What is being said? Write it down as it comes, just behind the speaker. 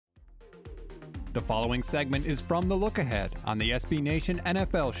The following segment is from The Look Ahead on the SB Nation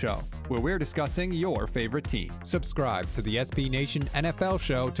NFL Show, where we're discussing your favorite team. Subscribe to the SB Nation NFL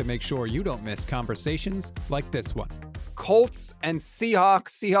Show to make sure you don't miss conversations like this one. Colts and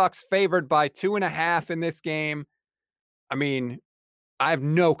Seahawks. Seahawks favored by 2.5 in this game. I mean, I have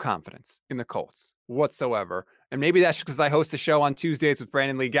no confidence in the Colts whatsoever. And maybe that's because I host a show on Tuesdays with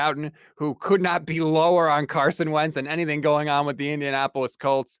Brandon Lee Gowton, who could not be lower on Carson Wentz and anything going on with the Indianapolis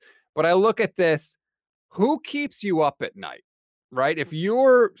Colts. But I look at this, who keeps you up at night, right? If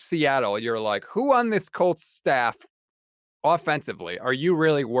you're Seattle, you're like, who on this Colts staff offensively are you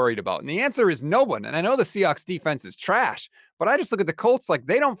really worried about? And the answer is no one. And I know the Seahawks defense is trash, but I just look at the Colts like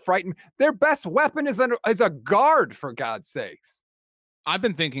they don't frighten. Their best weapon is a guard, for God's sakes. I've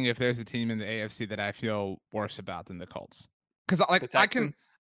been thinking if there's a team in the AFC that I feel worse about than the Colts. Because like but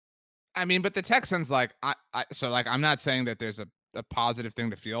the Texans, like I'm not saying that there's a positive thing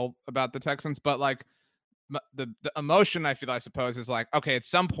to feel about the Texans, but like the emotion I feel, I suppose, is like, okay, at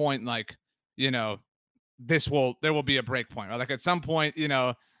some point, like, you know, there will be a break point, right? Like at some point, you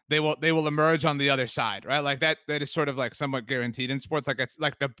know, they will emerge on the other side, right? Like that is sort of like somewhat guaranteed in sports. Like it's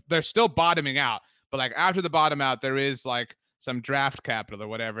like they're still bottoming out, but like after the bottom out, there is like some draft capital or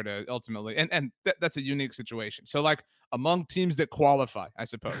whatever to ultimately, and that's a unique situation. So like among teams that qualify, I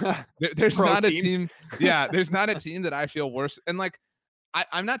suppose, there's not teams. A team. Yeah, there's not a team that I feel worse. And like,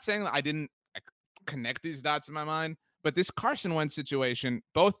 I'm not saying that I didn't connect these dots in my mind, but this Carson Wentz situation,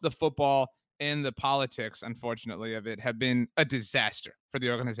 both the football and the politics, unfortunately, of it have been a disaster for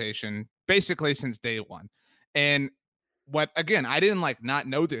the organization basically since day one. And what, again, I didn't like not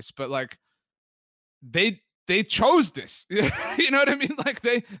know this, but like they chose this. You know what I mean? Like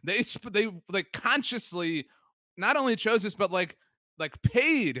they like consciously not only chose this, but like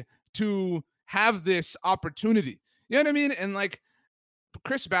paid to have this opportunity. You know what I mean? And like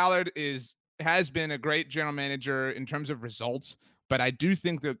Chris Ballard has been a great general manager in terms of results, but I do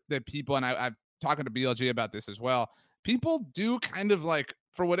think that people, and I've talking to BLG about this as well, people do kind of like,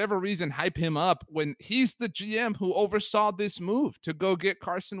 for whatever reason, hype him up when he's the GM who oversaw this move to go get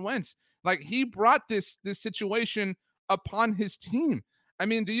Carson Wentz. Like he brought this situation upon his team. I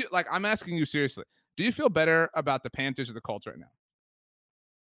mean, do you, like, I'm asking you seriously, do you feel better about the Panthers or the Colts right now?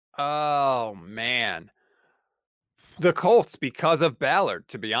 Oh man. The Colts, because of Ballard,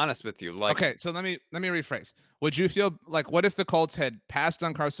 to be honest with you. Like, okay, so let me rephrase. Would you feel like, what if the Colts had passed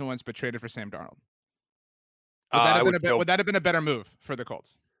on Carson Wentz but traded for Sam Darnold? Would that have been a better move for the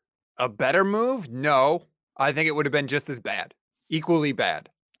Colts? A better move? No. I think it would have been just as bad. Equally bad.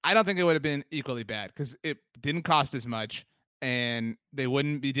 I don't think it would have been equally bad because it didn't cost as much and they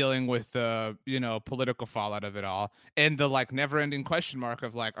wouldn't be dealing with the, political fallout of it all. And the like never ending question mark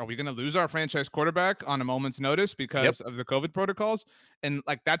of like, are we going to lose our franchise quarterback on a moment's notice because of the COVID protocols? And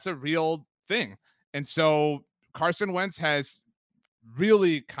like, that's a real thing. And so Carson Wentz has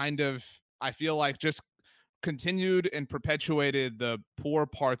really kind of, I feel like, just continued and perpetuated the poor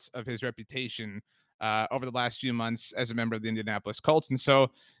parts of his reputation over the last few months as a member of the Indianapolis Colts. And so,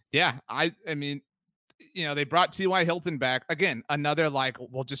 yeah, I mean, they brought T.Y. Hilton back again, another like,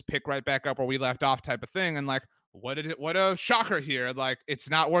 we'll just pick right back up where we left off type of thing. And like, what a shocker here. Like,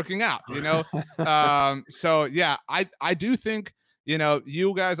 it's not working out, So yeah, I do think,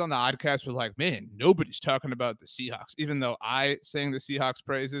 you guys on the Oddcast were like, man, nobody's talking about the Seahawks, even though I sang the Seahawks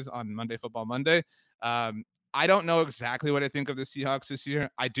praises on Monday Football Monday. I don't know exactly what I think of the Seahawks this year.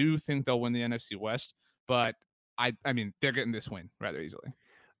 I do think they'll win the NFC West, but I mean, they're getting this win rather easily.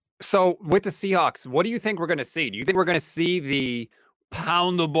 So with the Seahawks, what do you think we're going to see? Do you think we're going to see the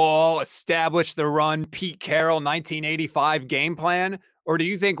pound the ball, establish the run, Pete Carroll 1985 game plan? Or do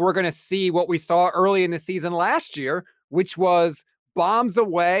you think we're going to see what we saw early in the season last year, which was bombs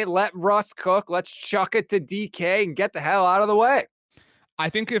away, let Russ cook, let's chuck it to DK and get the hell out of the way? I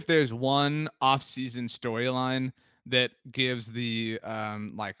think if there's one off-season storyline that gives the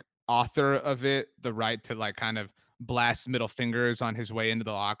author of it the right to like kind of blast middle fingers on his way into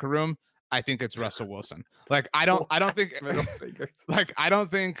the locker room, I think it's Russell Wilson. Like I don't think middle fingers. Like I don't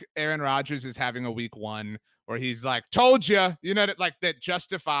think Aaron Rodgers is having a week one where he's like, told you, that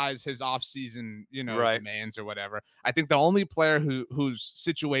justifies his offseason, demands or whatever. I think the only player whose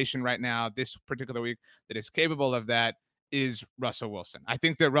situation right now, this particular week, that is capable of that is Russell Wilson. I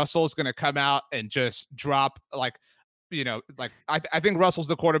think that Russell's going to come out and just drop I think Russell's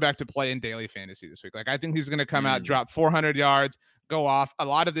the quarterback to play in daily fantasy this week. Like I think he's going to come out, drop 400 yards, go off. A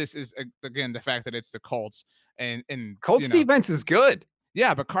lot of this is, again, the fact that it's the Colts and Colts defense is good.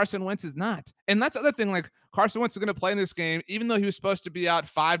 Yeah, but Carson Wentz is not. And that's the other thing. Like Carson Wentz is going to play in this game, even though he was supposed to be out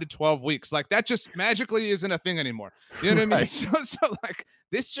 5 to 12 weeks. Like that just magically isn't a thing anymore. You know what I mean? So like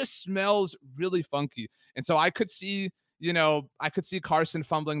this just smells really funky. And so I could see Carson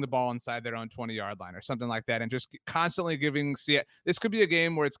fumbling the ball inside their own 20-yard line or something like that, and just constantly giving this could be a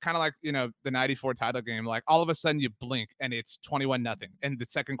game where it's kind of like, the 94 title game. Like all of a sudden you blink and it's 21-0 and the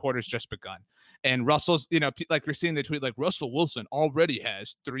second quarter's just begun. And Russell's, like you're seeing the tweet, like Russell Wilson already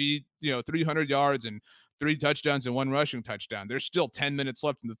has 300 yards and 3 touchdowns and 1 rushing touchdown. There's still 10 minutes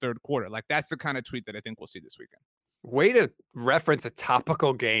left in the third quarter. Like that's the kind of tweet that I think we'll see this weekend. Way to reference a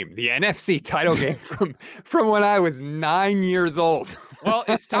topical game, the NFC title game from when I was 9 years old. Well,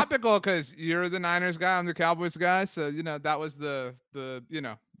 it's topical because you're the Niners guy, I'm the Cowboys guy, so that was the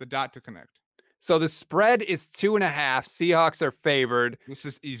dot to connect. So the spread is 2.5. Seahawks are favored. This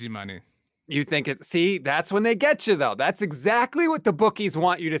is easy money. You think that's when they get you, though. That's exactly what the bookies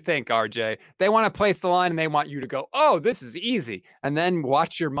want you to think, RJ. They want to place the line and they want you to go, oh, this is easy, and then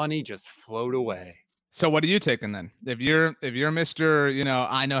watch your money just float away. So what are you taking then? If you're Mr.,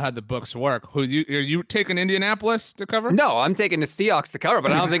 I know how the books work. Are you taking Indianapolis to cover? No, I'm taking the Seahawks to cover,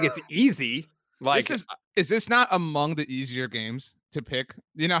 but I don't think it's easy. Like, is this not among the easier games to pick?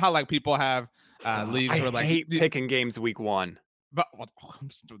 You know how like people have leagues where like I hate picking games week 1. But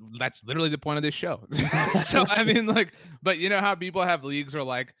that's literally the point of this show. So I mean, like, but you know how people have leagues where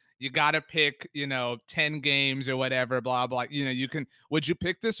like you got to pick, 10 games or whatever, blah, blah. Would you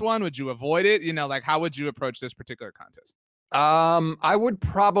pick this one? Would you avoid it? Like how would you approach this particular contest? I would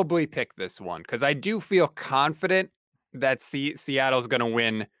probably pick this one because I do feel confident that Seattle's going to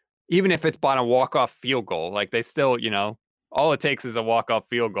win, even if it's on a walk-off field goal. Like they still, all it takes is a walk-off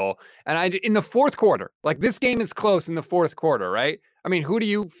field goal. And in the fourth quarter, like this game is close in the fourth quarter, right? I mean, who do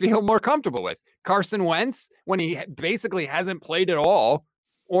you feel more comfortable with? Carson Wentz, when he basically hasn't played at all,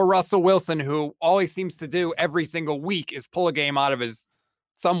 or Russell Wilson, who all he seems to do every single week is pull a game out of his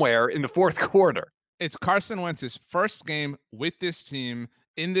somewhere in the fourth quarter? It's Carson Wentz's first game with this team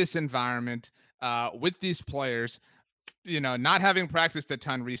in this environment, with these players, not having practiced a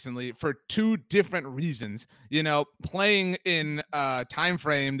ton recently for 2 different reasons, playing in a time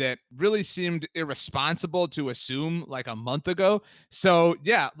frame that really seemed irresponsible to assume like a month ago. So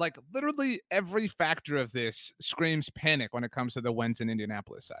yeah, like literally every factor of this screams panic when it comes to the Wentz and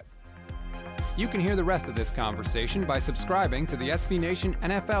Indianapolis side. You can hear the rest of this conversation by subscribing to the SB Nation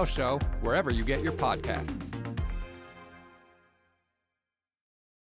NFL show wherever you get your podcasts.